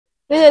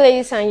Good day,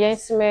 ladies and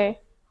gentlemen.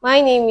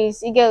 My name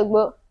is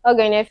Ighelogbo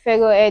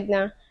Oghenefegor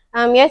Edna.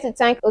 I'm here to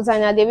thank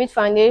Hosanna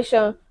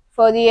Foundation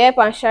for the help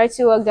and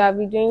charity work they have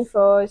been doing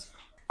for us.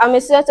 I'm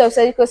a student of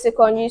Surgical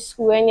Secondary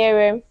School,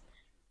 NRM.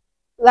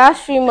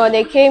 Last 3 months,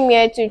 they came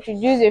here to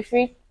introduce a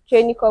free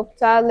training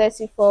computer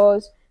lesson for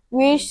us,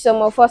 which some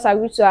of us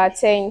agreed to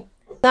attend.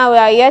 Now we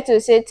are here to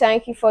say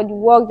thank you for the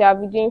work they have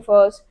been doing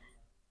for us.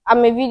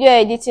 I'm a video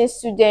editing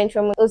student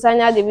from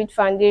Hosanna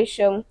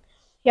Foundation.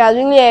 He has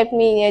really helped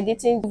me in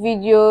editing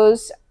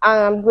videos, and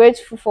I'm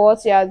grateful for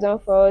what he has done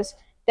for us.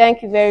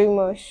 Thank you very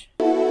much.